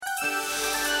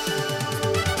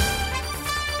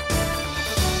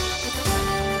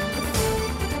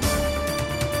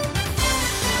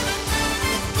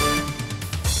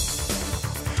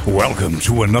Welcome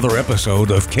to another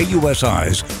episode of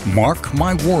KUSI's Mark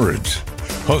My Words,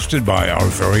 hosted by our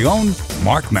very own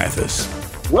Mark Mathis.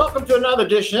 Welcome to another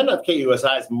edition of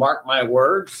KUSI's Mark My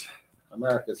Words,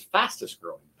 America's fastest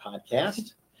growing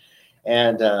podcast.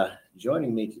 And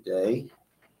joining me today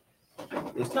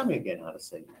is, tell me again how to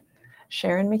say your name.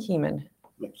 Sharon McKeeman.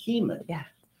 McKeeman? Yeah.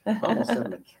 Almost said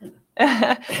McKenna.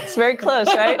 It's very close,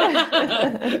 right?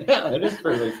 Yeah, it is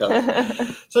pretty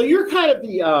close. So you're kind of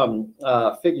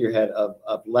the figurehead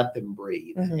of Let Them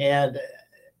Breathe. Mm-hmm. And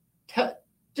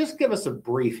just give us a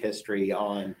brief history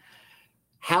on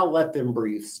how Let Them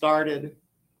Breathe started,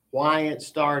 why it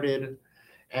started,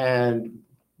 and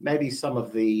maybe some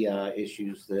of the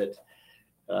issues that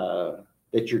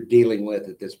you're dealing with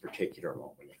at this particular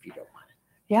moment, if you don't mind.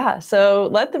 Yeah, so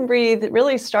Let Them Breathe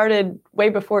really started way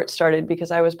before it started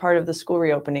because I was part of the school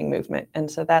reopening movement. And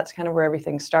so that's kind of where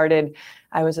everything started.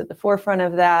 I was at the forefront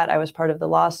of that. I was part of the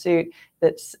lawsuit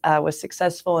that was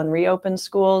successful and reopened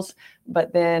schools.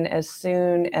 But then as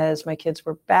soon as my kids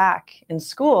were back in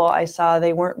school, I saw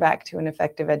they weren't back to an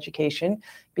effective education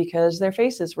because their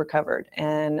faces were covered.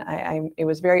 And it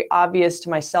was very obvious to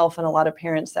myself and a lot of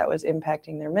parents that was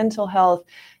impacting their mental health,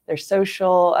 their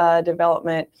social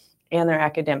development, and their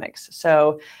academics.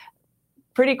 So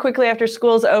pretty quickly after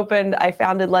schools opened, I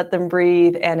founded Let Them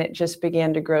Breathe, and it just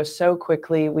began to grow so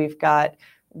quickly. We've got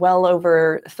well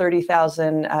over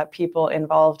 30,000 people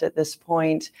involved at this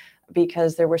point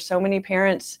because there were so many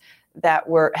parents that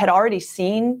had already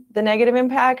seen the negative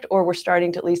impact or were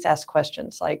starting to at least ask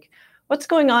questions like, what's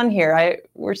going on here?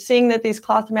 We're seeing that these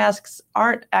cloth masks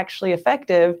aren't actually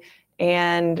effective,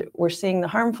 and we're seeing the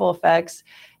harmful effects.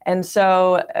 And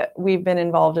so we've been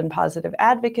involved in positive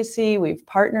advocacy. We've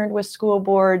partnered with school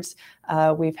boards.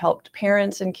 We've helped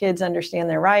parents and kids understand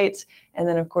their rights. And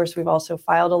then, of course, we've also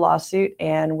filed a lawsuit,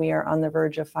 and we are on the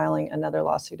verge of filing another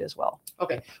lawsuit as well.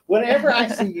 Okay. Whenever I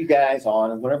see you guys on,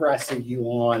 and whenever I see you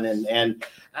on, and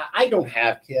I don't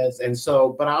have kids, and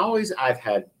so, but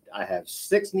I have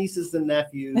 6 nieces and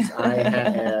nephews.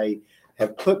 I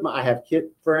have kid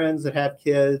friends that have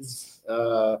kids.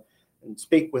 And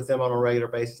speak with them on a regular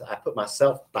basis. I put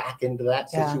myself back into that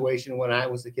situation when I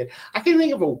was a kid. I can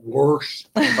think of a worse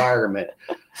environment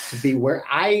to be where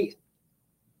I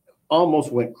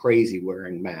almost went crazy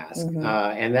wearing masks. Mm-hmm.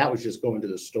 And that was just going to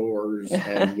the stores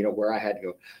and, where I had to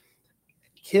go.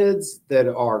 Kids that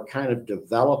are kind of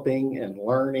developing and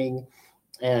learning,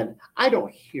 and I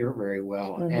don't hear very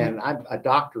well. Mm-hmm. And a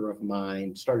doctor of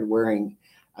mine started wearing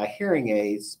hearing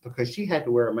aids because she had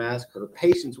to wear a mask. Her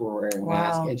patients were wearing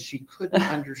masks, and she couldn't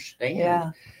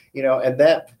understand. And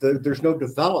that there's no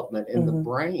development in the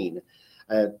brain.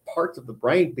 Parts of the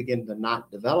brain begin to not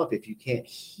develop if you can't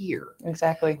hear.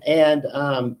 Exactly.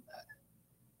 And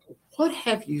what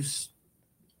have you,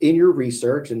 in your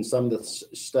research and some of the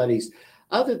studies,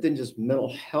 other than just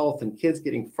mental health and kids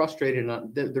getting frustrated,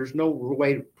 there's no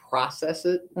way to process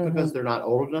it because they're not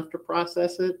old enough to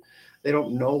process it. They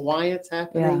don't know why it's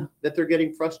happening, that they're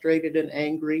getting frustrated and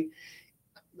angry.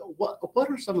 What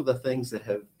are some of the things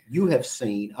that you have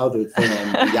seen other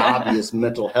than the obvious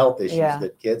mental health issues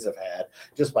that kids have had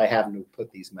just by having to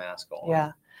put these masks on?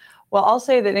 Yeah. Well, I'll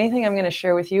say that anything I'm going to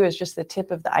share with you is just the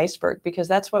tip of the iceberg because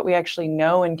that's what we actually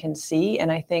know and can see.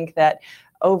 And I think that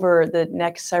over the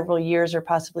next several years or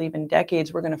possibly even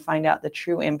decades, we're going to find out the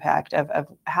true impact of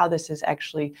how this has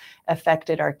actually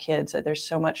affected our kids. There's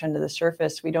so much under the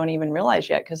surface we don't even realize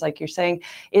yet because like you're saying,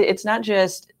 it's not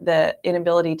just the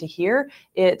inability to hear,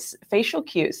 it's facial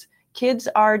cues. Kids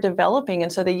are developing.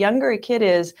 And so the younger a kid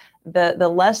is, the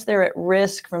less they're at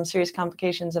risk from serious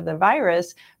complications of the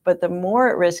virus, but the more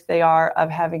at risk they are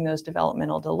of having those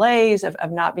developmental delays, of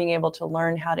not being able to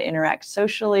learn how to interact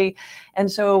socially.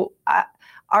 And so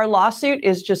our lawsuit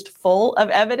is just full of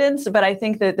evidence, but I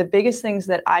think that the biggest things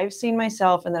that I've seen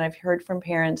myself and that I've heard from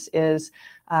parents is,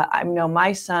 I know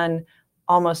my son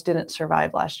almost didn't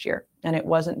survive last year, and it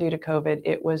wasn't due to COVID.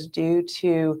 It was due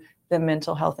to the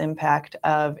mental health impact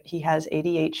of he has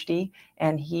ADHD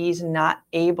and he's not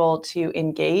able to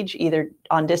engage either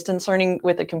on distance learning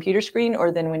with a computer screen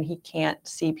or then when he can't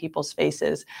see people's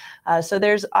faces. So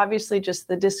there's obviously just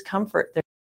the discomfort.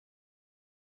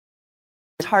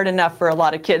 It's hard enough for a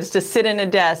lot of kids to sit in a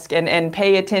desk and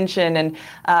pay attention, and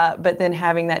but then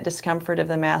having that discomfort of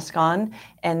the mask on.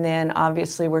 And then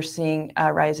obviously we're seeing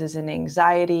rises in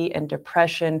anxiety and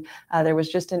depression. There was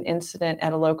just an incident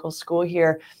at a local school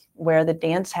here where the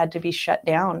dance had to be shut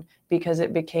down because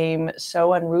it became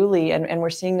so unruly. And we're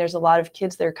seeing there's a lot of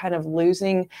kids, they're kind of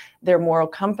losing their moral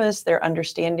compass, their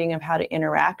understanding of how to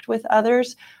interact with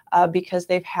others because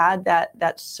they've had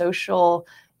that social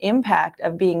impact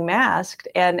of being masked.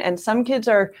 And some kids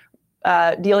are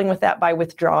dealing with that by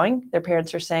withdrawing. Their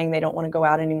parents are saying they don't want to go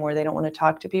out anymore. They don't want to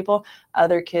talk to people.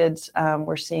 Other kids,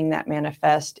 we're seeing that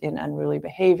manifest in unruly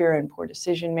behavior and poor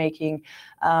decision making.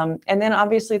 And then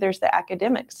obviously there's the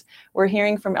academics. We're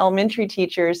hearing from elementary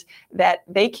teachers that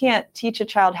they can't teach a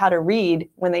child how to read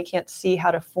when they can't see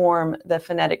how to form the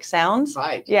phonetic sounds.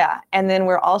 Right. Yeah. And then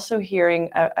we're also hearing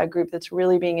a group that's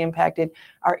really being impacted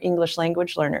are English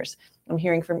language learners. I'm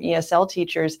hearing from ESL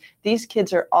teachers, these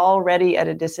kids are already at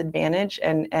a disadvantage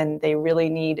and they really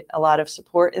need a lot of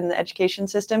support in the education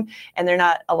system. And they're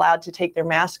not allowed to take their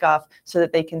mask off so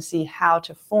that they can see how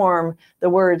to form the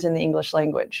words in the English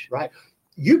language. Right.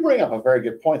 You bring up a very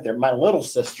good point there. My little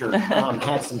sister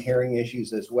had some hearing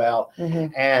issues as well. Mm-hmm.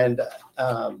 And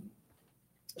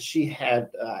she had,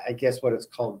 I guess, what it's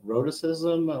called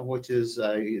rhoticism, which is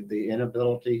the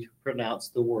inability to pronounce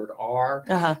the word R.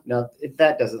 Uh-huh. Now,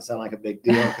 that doesn't sound like a big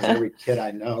deal because every kid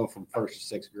I know from 1st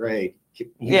to 6th grade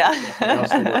Yeah. pronounce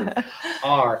the word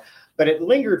R. But it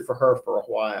lingered for her for a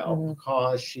while Mm-hmm.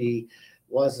 because she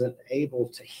wasn't able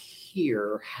to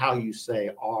hear how you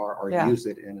say R or Yeah. use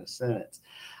it in a sentence.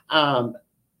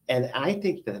 And I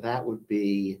think that would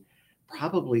be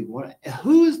probably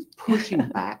who's pushing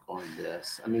back on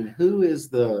this? I mean, who is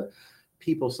the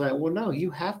people saying, well, no, you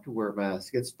have to wear a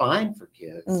mask. It's fine for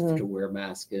kids Mm-hmm. to wear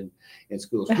masks in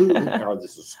schools. Who are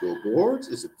this? The school boards?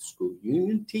 Is it the school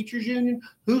union, teachers union?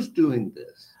 Who's doing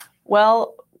this?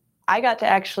 Well, I got to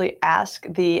actually ask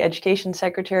the education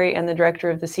secretary and the director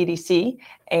of the CDC,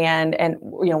 and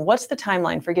what's the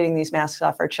timeline for getting these masks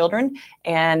off our children?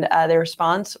 And their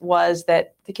response was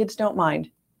that the kids don't mind.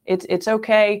 It's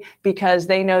okay because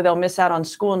they know they'll miss out on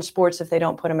school and sports if they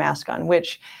don't put a mask on,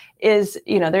 which is,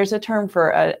 there's a term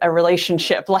for a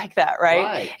relationship like that, right?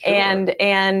 Right, sure.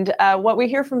 And what we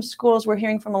hear from schools, we're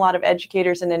hearing from a lot of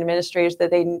educators and administrators that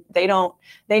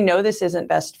they know this isn't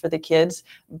best for the kids,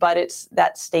 but it's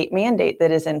that state mandate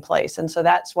that is in place. And so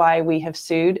that's why we have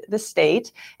sued the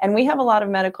state. And we have a lot of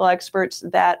medical experts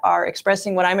that are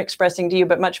expressing what I'm expressing to you,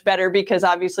 but much better because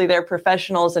obviously they're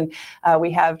professionals. And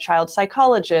we have child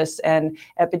psychologists and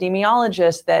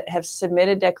epidemiologists that have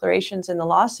submitted declarations in the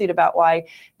lawsuit about why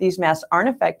these masks aren't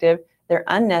effective, they're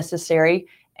unnecessary,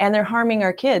 and they're harming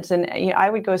our kids. And I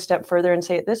would go a step further and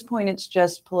say at this point, it's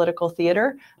just political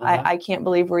theater. Uh-huh. I can't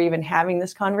believe we're even having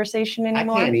this conversation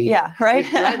anymore. I can't either. Yeah, right?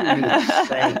 It's driving me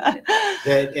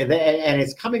insane. And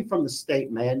it's coming from the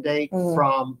state mandate,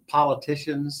 from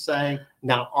politicians saying,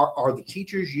 now, are the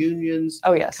teachers' unions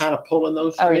kind of pulling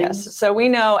those strings? Oh, yes. So we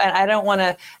know, and I don't want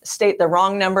to state the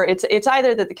wrong number. It's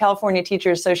either that the California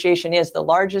Teachers Association is the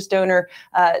largest donor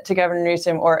to Governor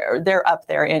Newsom, or they're up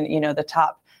there in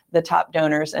the top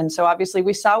donors. And so obviously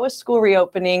we saw with school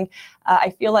reopening, I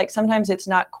feel like sometimes it's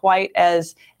not quite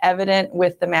as evident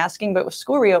with the masking, but with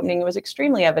school reopening, it was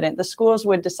extremely evident. The schools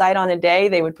would decide on a day,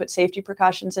 they would put safety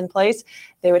precautions in place,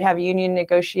 they would have union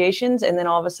negotiations, and then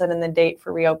all of a sudden the date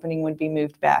for reopening would be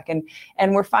moved back.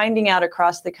 And we're finding out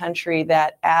across the country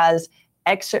that as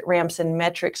exit ramps and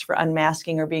metrics for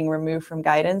unmasking are being removed from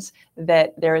guidance,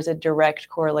 that there is a direct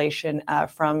correlation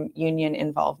from union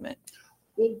involvement.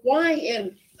 Well, why?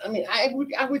 I mean,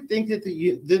 I would think that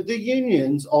the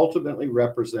unions ultimately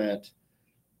represent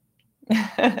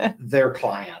their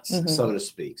clients, Mm-hmm. so to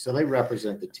speak. So they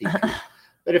represent the teachers.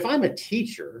 But if I'm a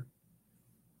teacher,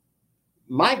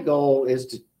 my goal is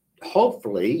to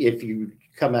hopefully, if you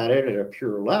come at it at a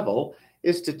pure level,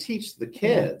 is to teach the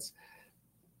kids.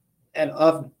 And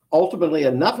ultimately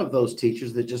enough of those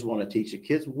teachers that just want to teach the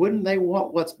kids, wouldn't they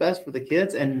want what's best for the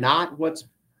kids and not what's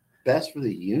best for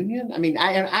the union? I mean,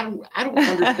 I don't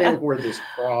understand where this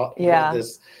where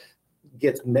this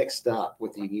gets mixed up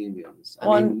with the unions.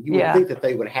 I mean, you would think that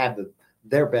they would have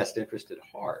their best interest at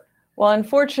heart. Well,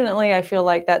 unfortunately, I feel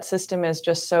like that system is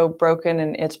just so broken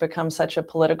and it's become such a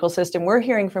political system. We're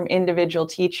hearing from individual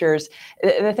teachers,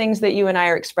 the things that you and I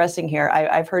are expressing here.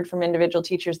 I've heard from individual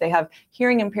teachers, they have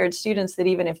hearing impaired students that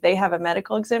even if they have a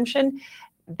medical exemption,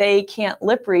 they can't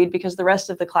lip read because the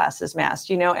rest of the class is masked,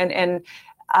 and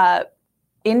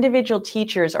individual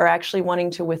teachers are actually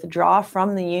wanting to withdraw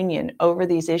from the union over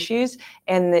these issues.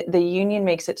 And the union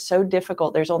makes it so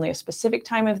difficult. There's only a specific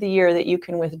time of the year that you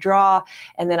can withdraw.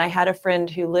 And then I had a friend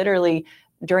who literally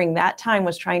during that time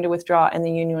was trying to withdraw and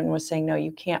the union was saying, no,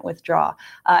 you can't withdraw.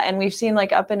 And we've seen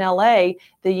like up in LA,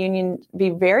 the union be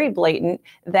very blatant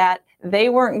that they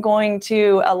weren't going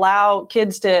to allow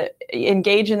kids to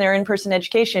engage in their in-person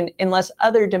education unless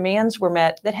other demands were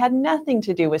met that had nothing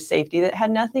to do with safety, that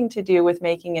had nothing to do with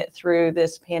making it through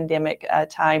this pandemic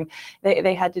time.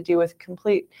 They had to do with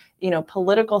complete,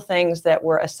 political things that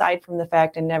were aside from the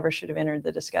fact and never should have entered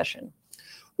the discussion.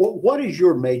 What is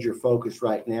your major focus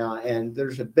right now? And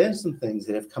there's been some things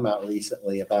that have come out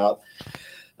recently about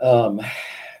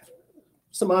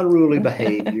some unruly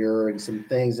behavior and some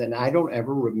things. And I don't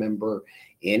ever remember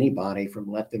anybody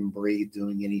from Let Them Breathe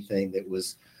doing anything that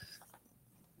was,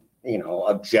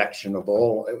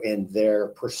 objectionable in their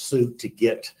pursuit to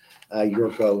get your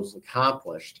goals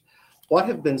accomplished. What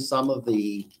have been some of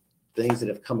the things that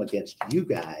have come against you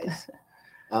guys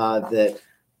that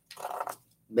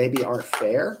maybe aren't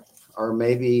fair, or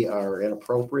maybe are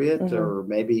inappropriate, or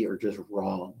maybe are just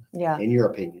wrong, in your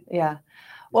opinion? Yeah.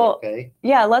 Well, okay.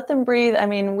 Yeah, Let Them Breathe. I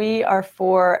mean, we are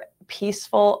for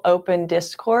peaceful, open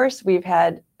discourse. We've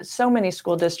had so many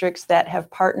school districts that have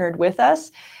partnered with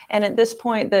us. And at this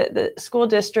point, the school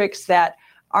districts that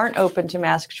aren't open to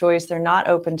mask choice, they're not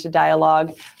open to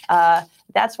dialogue.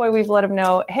 That's why we've let them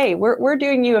know, hey, we're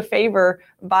doing you a favor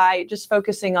by just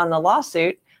focusing on the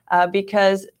lawsuit.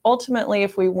 Because ultimately,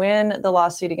 if we win the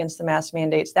lawsuit against the mask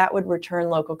mandates, that would return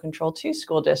local control to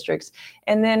school districts.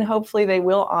 And then hopefully they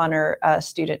will honor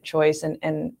student choice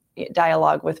and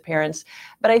dialogue with parents.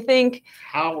 But I think...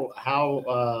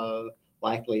 How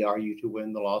likely are you to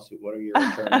win the lawsuit? What are your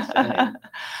attorneys saying?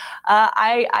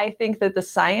 I think that the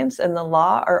science and the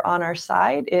law are on our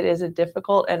side. It is a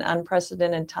difficult and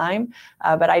unprecedented time,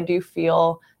 but I do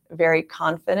feel very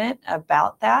confident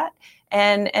about that.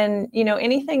 And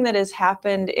anything that has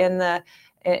happened in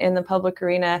the public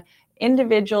arena,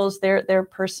 individuals, their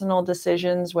personal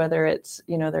decisions, whether it's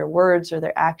their words or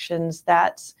their actions,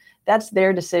 that's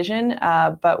their decision.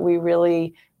 But we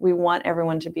want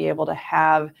everyone to be able to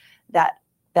have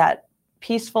that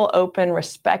peaceful, open,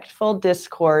 respectful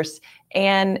discourse.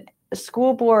 And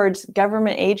school boards,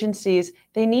 government agencies,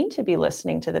 they need to be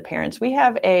listening to the parents. We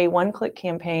have a one-click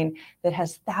campaign that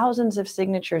has thousands of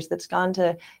signatures that's gone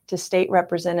to state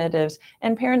representatives,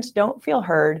 and parents don't feel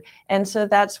heard. And so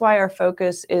that's why our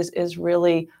focus is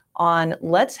really on,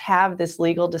 let's have this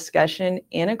legal discussion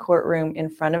in a courtroom in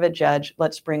front of a judge.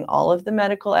 Let's bring all of the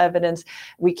medical evidence.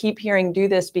 We keep hearing do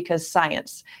this because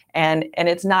science, and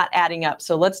it's not adding up.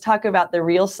 So let's talk about the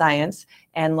real science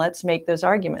and let's make those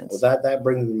arguments. Well, that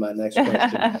brings me to my next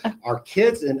question. Are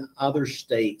kids in other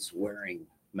states wearing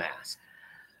masks?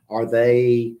 Are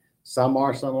they, some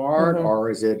are, some aren't, or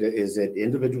is it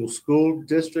individual school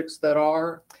districts that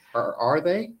are? Or are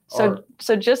they? So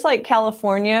just like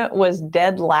California was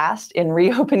dead last in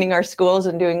reopening our schools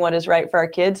and doing what is right for our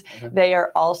kids, they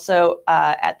are also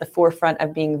at the forefront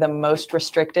of being the most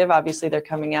restrictive. Obviously, they're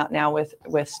coming out now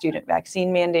with student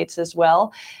vaccine mandates as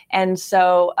well. And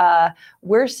so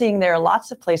we're seeing there are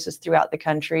lots of places throughout the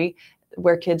country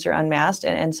where kids are unmasked.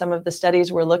 And some of the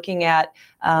studies we're looking at,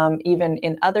 even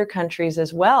in other countries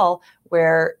as well,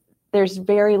 where there's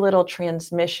very little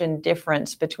transmission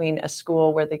difference between a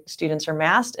school where the students are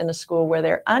masked and a school where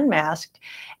they're unmasked.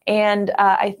 And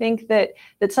I think that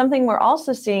something we're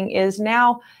also seeing is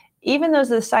now, even though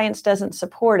the science doesn't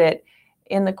support it,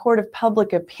 in the court of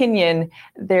public opinion,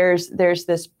 there's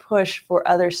this push for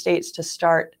other states to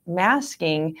start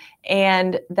masking.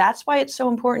 And that's why it's so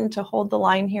important to hold the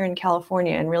line here in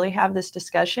California and really have this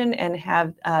discussion and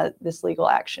have this legal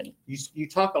action. You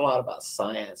talk a lot about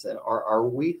science, and are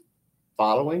we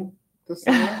following the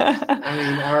science? I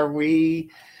mean, are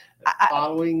we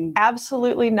following?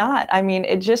 Absolutely not. I mean,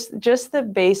 it just the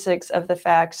basics of the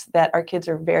facts that our kids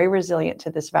are very resilient to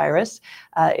this virus.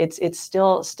 It's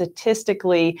still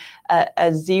statistically a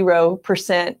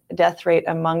 0% death rate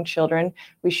among children.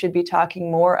 We should be talking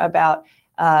more about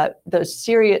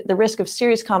the risk of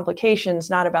serious complications,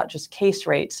 not about just case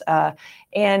rates.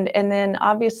 And then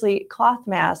obviously cloth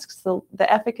masks,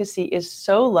 the efficacy is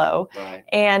so low. Right.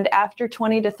 And after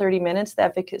 20 to 30 minutes, the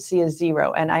efficacy is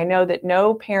 0. And I know that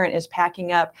no parent is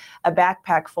packing up a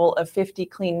backpack full of 50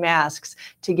 clean masks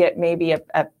to get maybe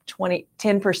a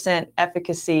 10%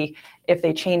 efficacy if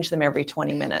they change them every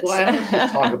 20 minutes. Well, I don't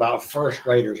just talk about first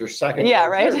graders or second Yeah,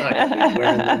 graders. right. They're not going to be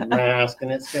wearing the mask,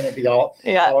 and it's going to be all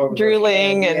over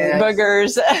drooling and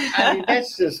boogers. I mean,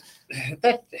 that's just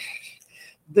that.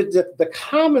 The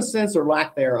common sense or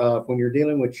lack thereof when you're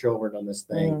dealing with children on this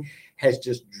thing has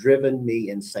just driven me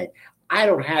insane. I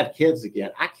don't have kids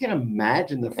again. I can't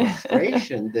imagine the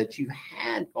frustration that you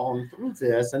had going through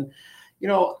this. And,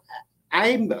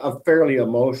 I'm a fairly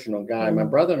emotional guy. My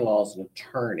brother-in-law is an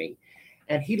attorney,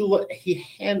 and he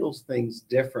handles things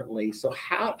differently. So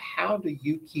how do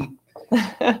you keep,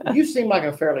 you seem like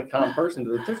a fairly calm person.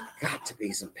 There's got to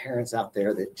be some parents out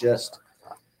there that just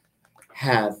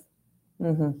have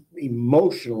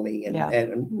emotionally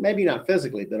and maybe not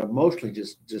physically, but emotionally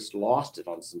just lost it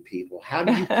on some people. How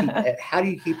do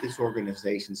you keep this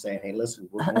organization saying, hey, listen,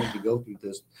 we're going to go through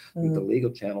this through the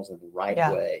legal channels in the right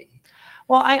way?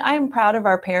 Well, I'm proud of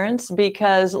our parents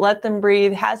because Let Them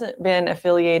Breathe hasn't been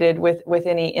affiliated with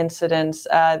any incidents.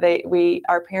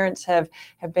 Our parents have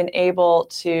been able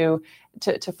to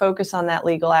focus on that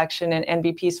legal action and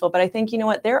be peaceful. But I think, you know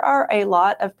what, there are a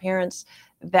lot of parents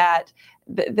that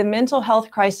the mental health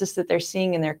crisis that they're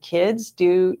seeing in their kids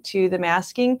due to the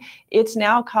masking, it's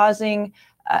now causing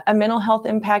a mental health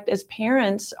impact as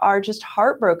parents are just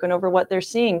heartbroken over what they're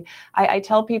seeing. I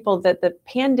tell people that the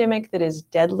pandemic that is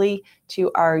deadly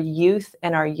to our youth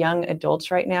and our young adults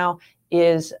right now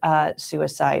is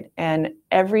suicide. And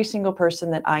every single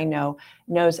person that I know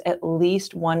knows at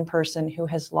least one person who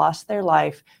has lost their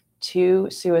life to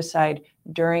suicide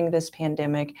during this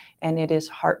pandemic. And it is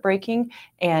heartbreaking.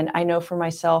 And I know for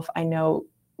myself, I know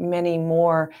many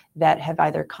more that have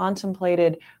either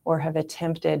contemplated or have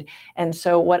attempted. And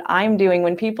so what I'm doing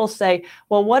when people say,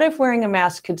 well, what if wearing a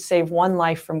mask could save one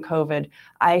life from COVID?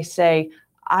 I say,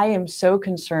 I am so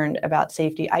concerned about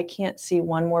safety. I can't see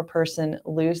one more person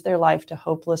lose their life to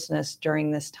hopelessness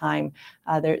during this time.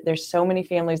 There's so many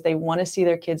families, they want to see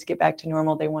their kids get back to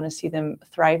normal. They want to see them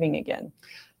thriving again.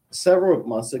 Several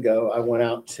months ago, I went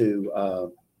out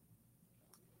to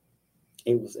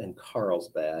it was in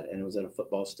Carlsbad, and it was at a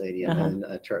football stadium. And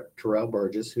Terrell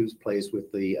Burgess, who plays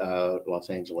with the Los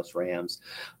Angeles Rams,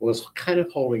 was kind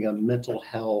of holding a mental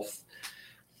health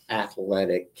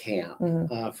athletic camp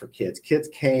for kids. Kids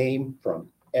came from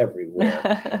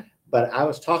everywhere. But I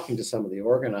was talking to some of the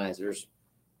organizers.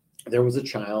 There was a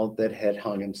child that had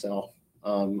hung himself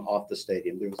off the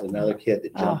stadium. There was another kid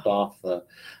that jumped off the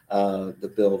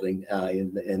building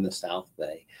in the South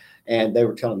Bay. And they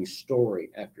were telling me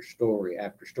story after story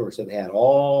after story. So they had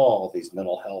all these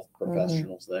mental health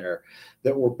professionals there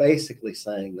that were basically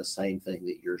saying the same thing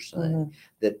that you're saying,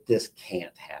 that this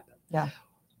can't happen. Yeah.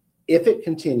 If it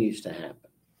continues to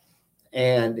happen,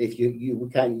 and if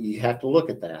you have to look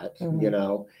at that, you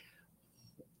know,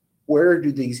 where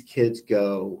do these kids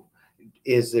go?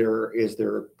 Is there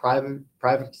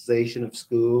privatization of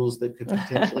schools that could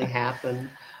potentially happen?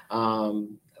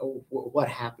 What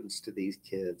happens to these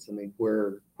kids? I mean,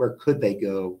 where could they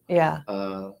go? Yeah.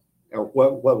 Or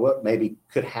what maybe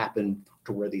could happen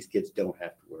to where these kids don't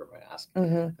have to wear a mask?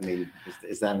 I mean,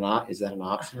 is that an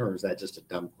option, or is that just a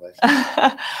dumb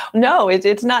question? No,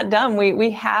 it's not dumb. We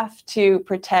have to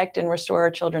protect and restore our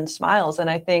children's smiles.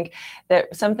 And I think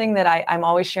that something that I'm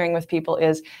always sharing with people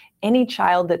is any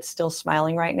child that's still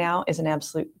smiling right now is an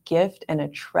absolute gift and a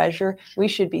treasure. We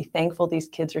should be thankful these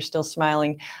kids are still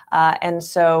smiling. And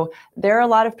so there are a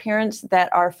lot of parents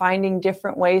that are finding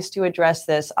different ways to address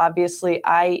this. Obviously,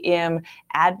 I am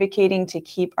advocating to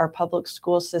keep our public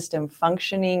school system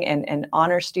functioning and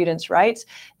honor students' rights.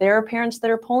 There are parents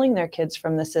that are pulling their kids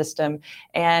from the system,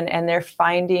 and they're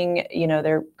finding, you know,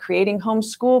 they're creating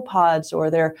homeschool pods,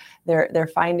 or they're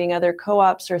finding other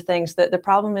co-ops or things. That the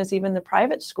problem is even the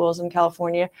private schools in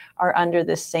California are under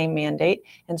this same mandate.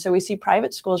 And so we see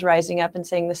private schools rising up and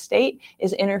saying the state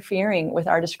is interfering with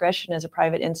our discretion as a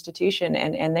private institution,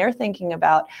 and they're thinking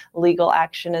about legal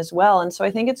action as well. And so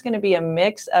I think it's going to be a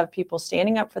mix of people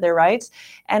standing up for their rights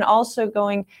and also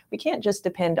going, we can't just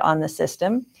depend on the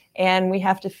system, and we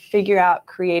have to figure out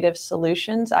creative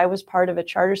solutions. I was part of a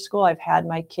charter school. I've had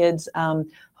my kids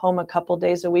home a couple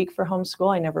days a week for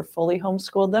homeschool. I never fully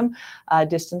homeschooled them.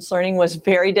 Distance learning was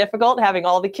very difficult, having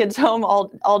all the kids home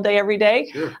all day, every day.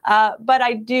 Sure. But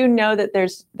I do know that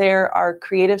there are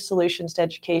creative solutions to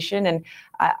education. And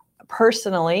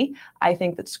personally, I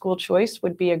think that school choice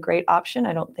would be a great option.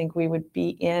 I don't think we would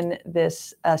be in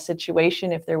this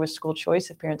situation if there was school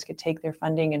choice, if parents could take their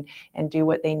funding and do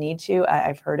what they need to.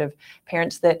 I've heard of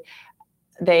parents that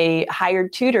they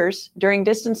hired tutors during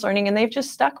distance learning, and they've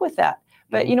just stuck with that.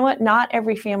 But you know what? Not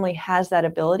every family has that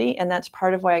ability. And that's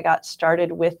part of why I got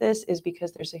started with this, is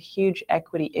because there's a huge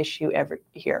equity issue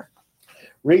here.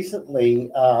 Recently,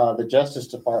 the Justice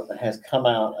Department has come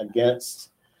out against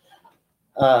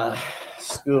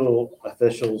school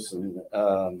officials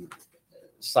and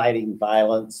citing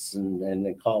violence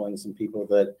and calling some people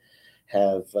that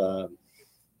have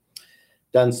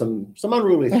done some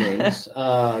unruly things,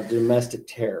 domestic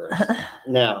terrorists.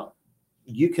 Now,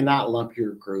 you cannot lump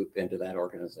your group into that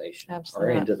organization.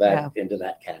 Absolutely. Or into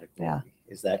that category. Yeah.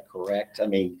 Is that correct? I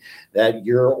mean, that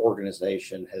your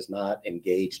organization has not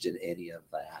engaged in any of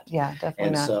that. Yeah, definitely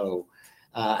And not. so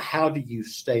how do you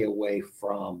stay away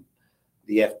from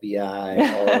the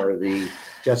FBI or the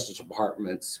Justice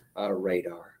Department's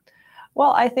radar?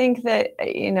 Well, I think that,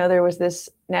 there was this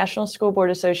National School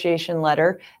Board Association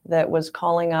letter that was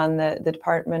calling on the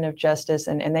Department of Justice,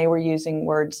 and they were using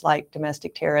words like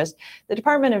domestic terrorist. The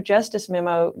Department of Justice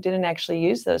memo didn't actually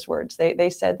use those words. They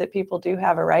said that people do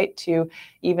have a right to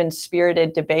even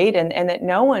spirited debate, and that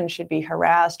no one should be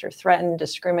harassed or threatened,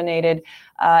 discriminated.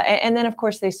 And then, of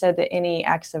course, they said that any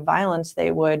acts of violence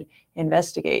they would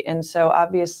investigate. And so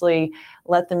obviously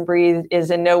Let Them Breathe is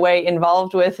in no way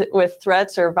involved with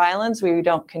threats or violence. We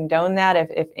don't condone that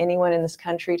if anyone in this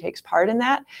country takes part in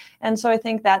that. And so I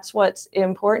think that's what's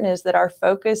important, is that our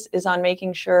focus is on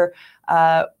making sure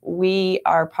we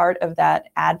are part of that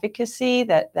advocacy,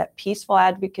 that peaceful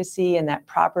advocacy, and that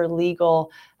proper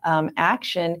legal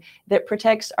action that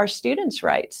protects our students'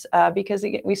 rights. Because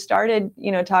we started,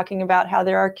 talking about how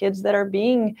there are kids that are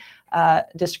being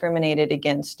discriminated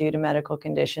against due to medical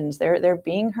conditions. They're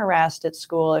being harassed at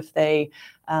school if they,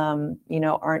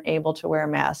 aren't able to wear a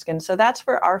mask. And so that's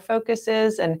where our focus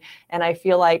is. And I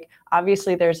feel like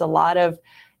obviously there's a lot of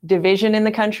division in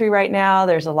the country right now.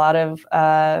 There's a lot of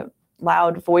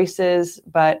loud voices,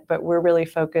 but we're really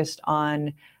focused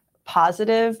on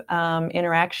positive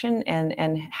interaction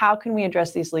and how can we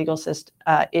address these legal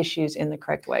issues in the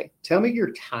correct way. Tell me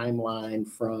your timeline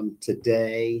from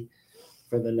today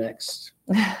for the next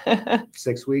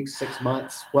 6 weeks, 6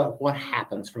 months. What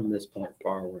happens from this point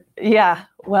forward? Yeah,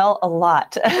 well, a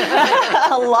lot,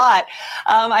 a lot.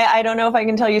 I don't know if I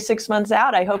can tell you 6 months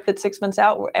out. I hope that 6 months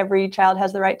out, every child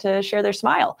has the right to share their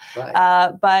smile.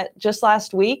 Right. But just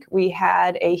last week, we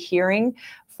had a hearing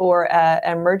for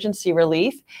emergency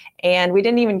relief. And we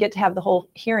didn't even get to have the whole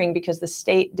hearing because the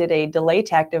state did a delay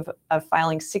tactic of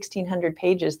filing 1,600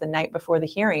 pages the night before the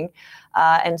hearing.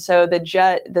 And so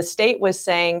the state was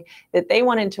saying that they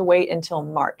wanted to wait until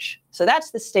March. So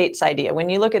that's the state's idea. When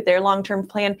you look at their long-term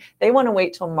plan, they want to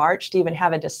wait till March to even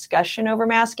have a discussion over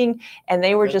masking. And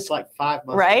they were just like 5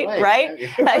 months right, away.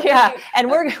 Right. Yeah. And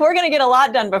we're going to get a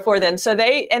lot done before then. So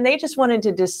they just wanted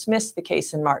to dismiss the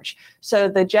case in March. So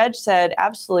the judge said,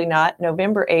 absolutely not.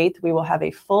 November 8th, we will have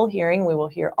a full hearing. We will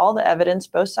hear all the evidence,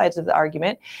 both sides of the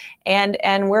argument.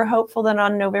 And we're hopeful that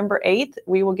on November 8th,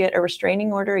 we will get a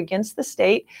restraining order against the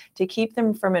state to keep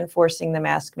them from enforcing the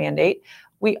mask mandate.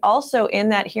 We also, in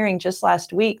that hearing just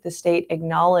last week, the state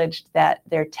acknowledged that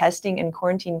their testing and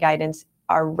quarantine guidance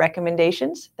are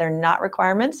recommendations. They're not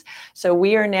requirements. So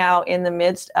we are now in the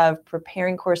midst of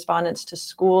preparing correspondence to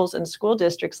schools and school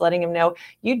districts, letting them know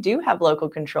you do have local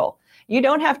control. You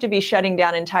don't have to be shutting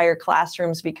down entire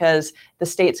classrooms because the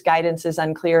state's guidance is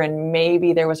unclear and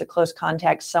maybe there was a close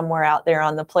contact somewhere out there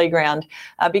on the playground,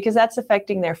 because that's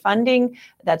affecting their funding,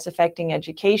 that's affecting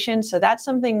education. So that's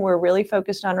something we're really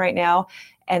focused on right now.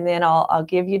 And then I'll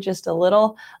give you just a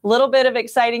little bit of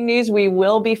exciting news. We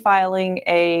will be filing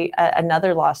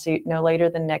another lawsuit no later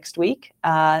than next week.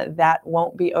 That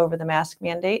won't be over the mask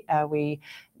mandate. We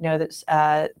know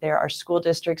that there are school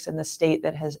districts in the state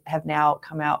that have now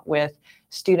come out with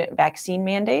student vaccine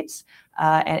mandates.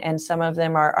 And some of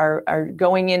them are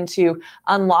going into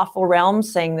unlawful realms,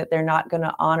 saying that they're not going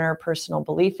to honor personal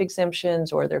belief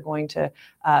exemptions or they're going to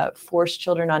force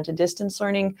children onto distance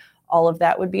learning. All of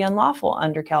that would be unlawful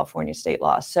under California state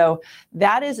law. So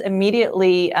that is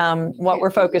immediately what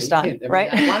we're focused on,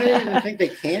 right? Why do they even think they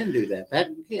can do that?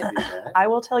 You can't do that. I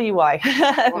will tell you why.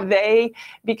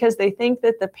 Because they think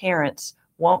that the parents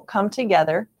won't come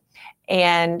together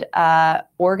and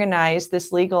organize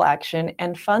this legal action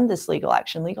and fund this legal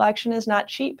action. Legal action is not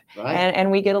cheap. Right. And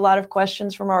we get a lot of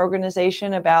questions from our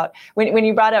organization about, when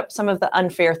you brought up some of the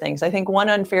unfair things, I think one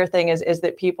unfair thing is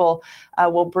that people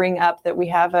will bring up that we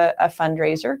have a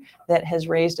fundraiser that has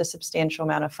raised a substantial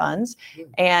amount of funds.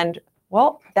 And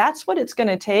well, that's what it's going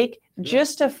to take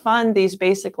just to fund these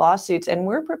basic lawsuits. And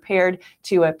we're prepared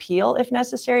to appeal if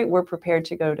necessary. We're prepared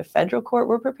to go to federal court.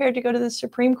 We're prepared to go to the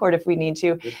Supreme Court if we need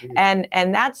to. And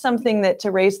that's something that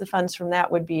to raise the funds from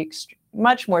that would be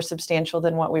much more substantial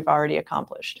than what we've already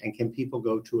accomplished. And can people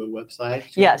go to a website?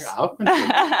 Yes.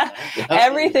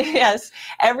 Everything, yes.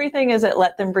 Everything is at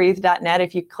letthembreathe.net.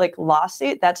 If you click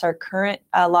lawsuit, that's our current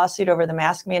lawsuit over the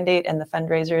mask mandate and the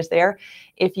fundraiser is there.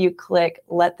 If you click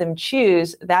Let Them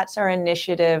Choose, that's our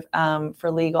initiative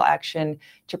for legal action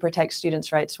to protect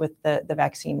students' rights with the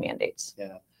vaccine mandates.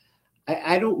 Yeah.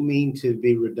 I don't mean to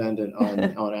be redundant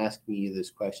on asking you this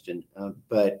question,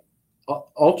 but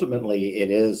ultimately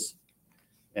it is,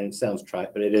 and it sounds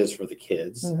trite, but it is for the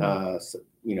kids, and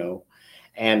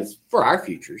it's for our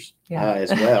futures as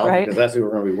well, right? Because that's who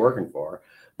we're going to be working for.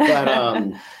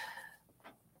 But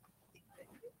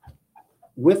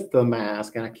with the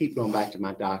mask, and I keep going back to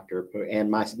my doctor,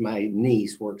 and my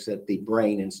niece works at the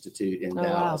Brain Institute in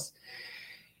Dallas.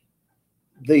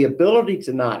 Wow. the ability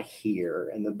to not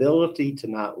hear and the ability to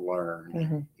not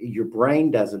learn, your brain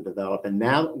doesn't develop. And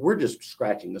now we're just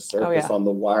scratching the surface on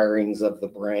the wirings of the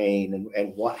brain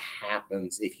and what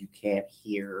happens if you can't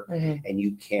hear and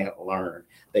you can't learn.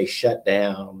 They shut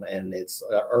down, and it's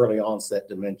early onset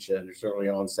dementia. There's early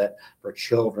onset for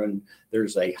children.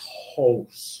 There's a whole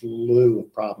slew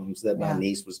of problems that my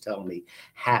niece was telling me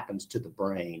happens to the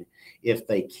brain if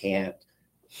they can't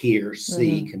hear,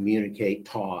 see, communicate,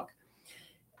 talk.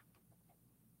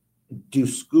 Do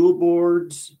school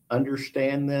boards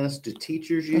understand this? Do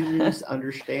teachers unions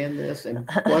understand this? And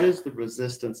what is the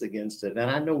resistance against it? And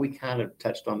I know we kind of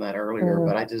touched on that earlier,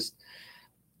 but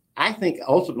I think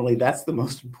ultimately that's the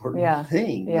most important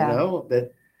thing, you know,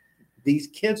 that these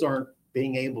kids aren't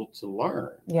being able to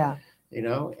learn. Yeah. You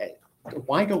know,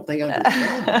 why don't they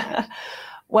understand that?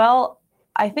 Well,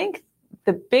 I think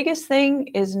the biggest thing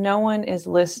is no one is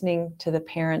listening to the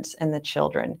parents and the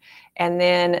children. And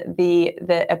then the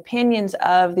opinions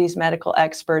of these medical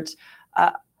experts,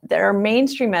 there are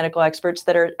mainstream medical experts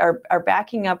that are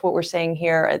backing up what we're saying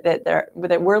here, that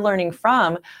we're learning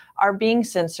from, are being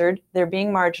censored. They're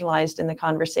being marginalized in the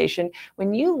conversation.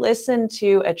 When you listen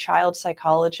to a child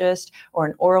psychologist or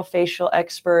an oral-facial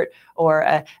expert or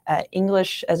a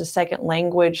English as a second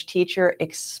language teacher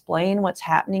explain what's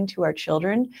happening to our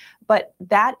children, but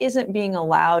that isn't being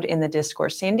allowed in the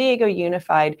discourse. San Diego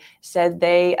Unified said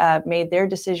they made their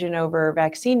decision over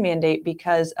vaccine mandate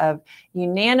because of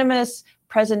unanimous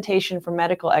presentation from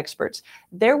medical experts.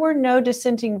 There were no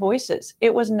dissenting voices.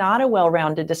 It was not a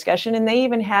well-rounded discussion, and they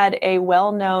even had a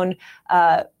well-known,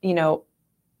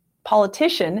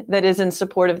 politician that is in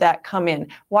support of that come in.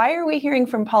 Why are we hearing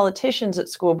from politicians at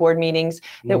school board meetings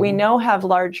that we know have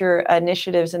larger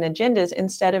initiatives and agendas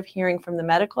instead of hearing from the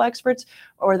medical experts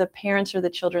or the parents or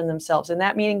the children themselves? In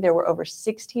that meeting, there were over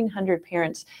 1,600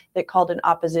 parents that called in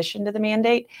opposition to the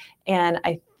mandate, and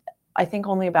I think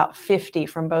only about 50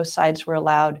 from both sides were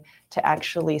allowed to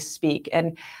actually speak.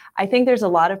 And I think there's a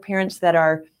lot of parents that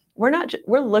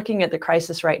we're looking at the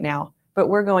crisis right now, but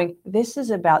we're going, this is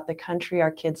about the country our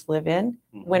kids live in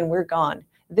when we're gone.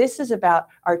 This is about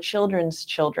our children's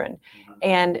children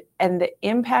and the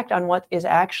impact on what is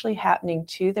actually happening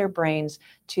to their brains,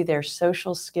 to their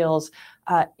social skills.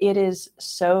 It is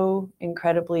so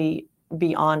incredibly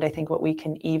beyond, I think, what we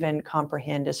can even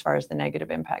comprehend as far as the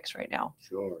negative impacts right now.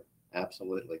 Sure.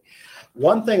 Absolutely.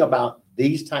 One thing about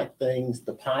these type things,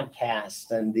 the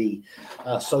podcasts and the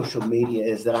social media,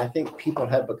 is that I think people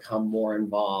have become more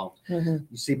involved. You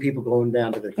see people going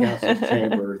down to the council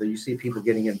chamber, you see people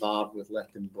getting involved with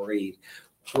Let Them Breathe.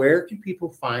 Where can people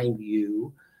find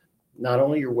you? Not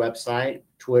only your website,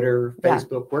 Twitter,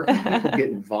 Facebook, where can people get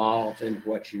involved in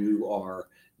what you are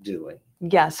doing?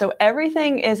 Yeah, so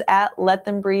everything is at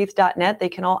letthembreathe.net. They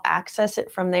can all access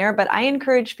it from there. But I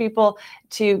encourage people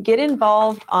to get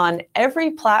involved on every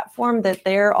platform that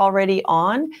they're already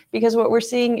on, because what we're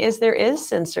seeing is there is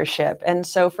censorship. And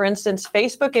so, for instance,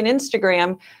 Facebook and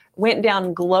Instagram went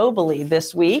down globally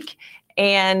this week.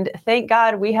 And thank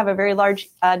God we have a very large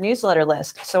newsletter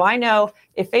list. So I know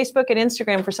if Facebook and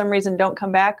Instagram for some reason don't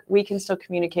come back, we can still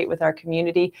communicate with our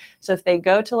community. So if they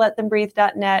go to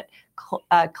letthembreathe.net,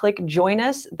 click join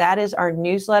us, that is our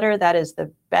newsletter. That is the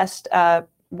best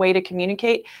way to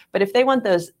communicate. But if they want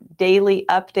those daily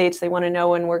updates, they want to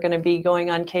know when we're going to be going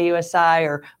on KUSI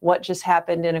or what just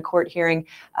happened in a court hearing,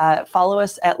 follow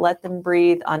us at Let Them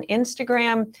Breathe on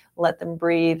Instagram, Let Them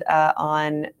Breathe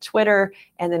on Twitter,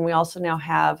 and then we also now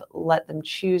have Let Them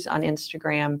Choose on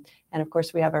Instagram. And of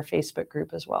course, we have our Facebook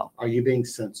group as well. Are you being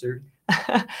censored?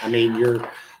 I mean, you're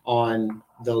on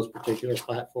those particular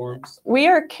platforms? We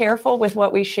are careful with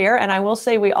what we share. And I will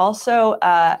say we also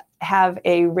have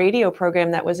a radio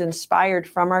program that was inspired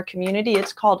from our community.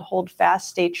 It's called Hold Fast,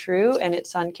 Stay True, and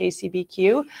it's on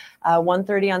KCBQ,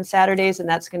 1:30 on Saturdays, and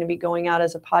that's going to be going out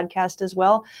as a podcast as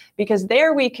well, because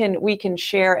there we can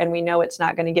share and we know it's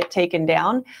not going to get taken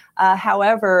down.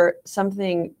 However,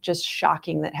 something just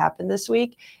shocking that happened this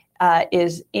week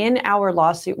is in our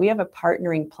lawsuit, we have a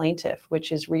partnering plaintiff,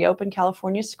 which is Reopen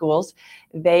California Schools.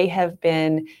 They have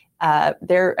been,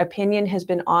 their opinion has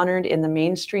been honored in the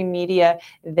mainstream media.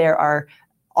 There are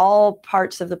all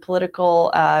parts of the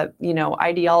political,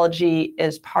 ideology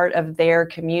as part of their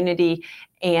community.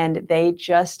 And they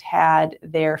just had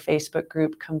their Facebook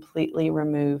group completely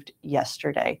removed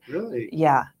yesterday. Really?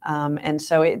 Yeah. And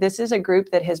so this is a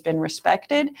group that has been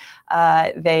respected.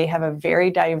 They have a very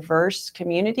diverse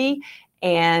community.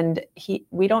 And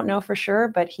we don't know for sure,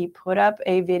 but he put up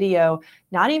a video,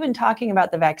 not even talking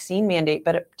about the vaccine mandate,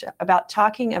 but about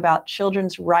talking about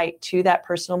children's right to that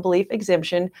personal belief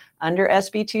exemption under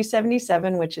SB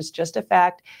 277, which is just a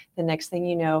fact. The next thing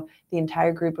you know, the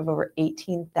entire group of over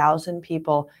 18,000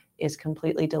 people is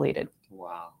completely deleted.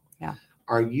 Wow. Yeah.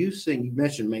 Are you seeing, you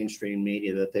mentioned mainstream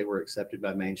media, that they were accepted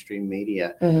by mainstream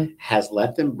media. Mm-hmm. Has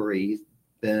Let Them Breathe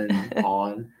been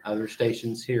on other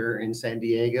stations here in San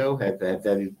Diego? Have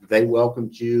they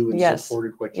welcomed you and Yes.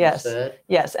 supported what you said?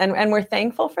 Yes. And we're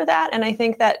thankful for that. And I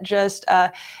think that just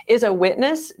is a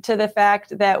witness to the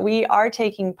fact that we are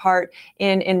taking part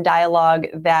in dialogue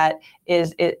that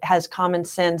it has common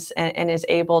sense and is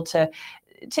able to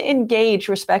engage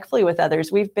respectfully with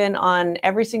others. We've been on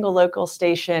every single local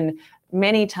station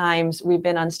many times. We've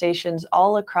been on stations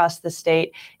all across the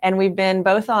state, and we've been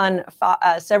both on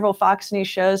several Fox News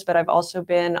shows, but I've also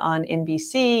been on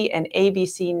NBC and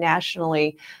ABC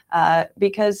nationally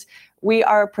because we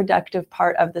are a productive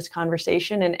part of this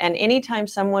conversation. And anytime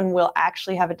someone will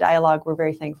actually have a dialogue, we're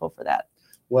very thankful for that.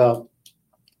 Well,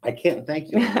 I can't thank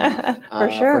you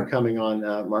for coming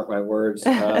on Mark My Words.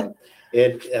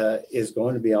 It is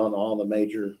going to be on all the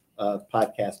major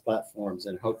podcast platforms,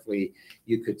 and hopefully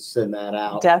you could send that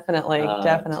out. Definitely.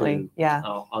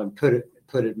 Yeah.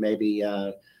 Put it maybe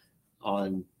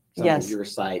on some of your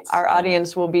sites. Our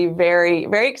audience will be very,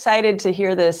 very excited to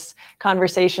hear this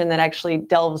conversation that actually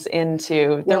delves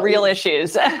into the real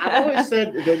issues. I always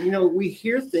said that, we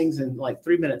hear things in like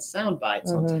 3-minute sound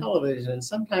bites on television, and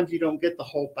sometimes you don't get the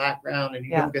whole background, and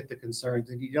you don't get the concerns,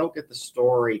 and you don't get the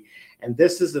story. And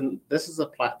this is a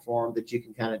platform that you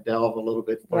can kind of delve a little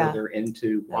bit further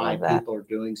into why people are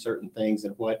doing certain things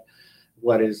and what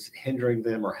is hindering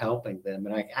them or helping them.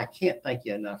 And I can't thank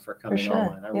you enough for coming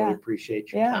on. I really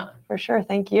appreciate your time. For sure.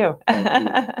 Thank you.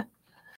 Thank you.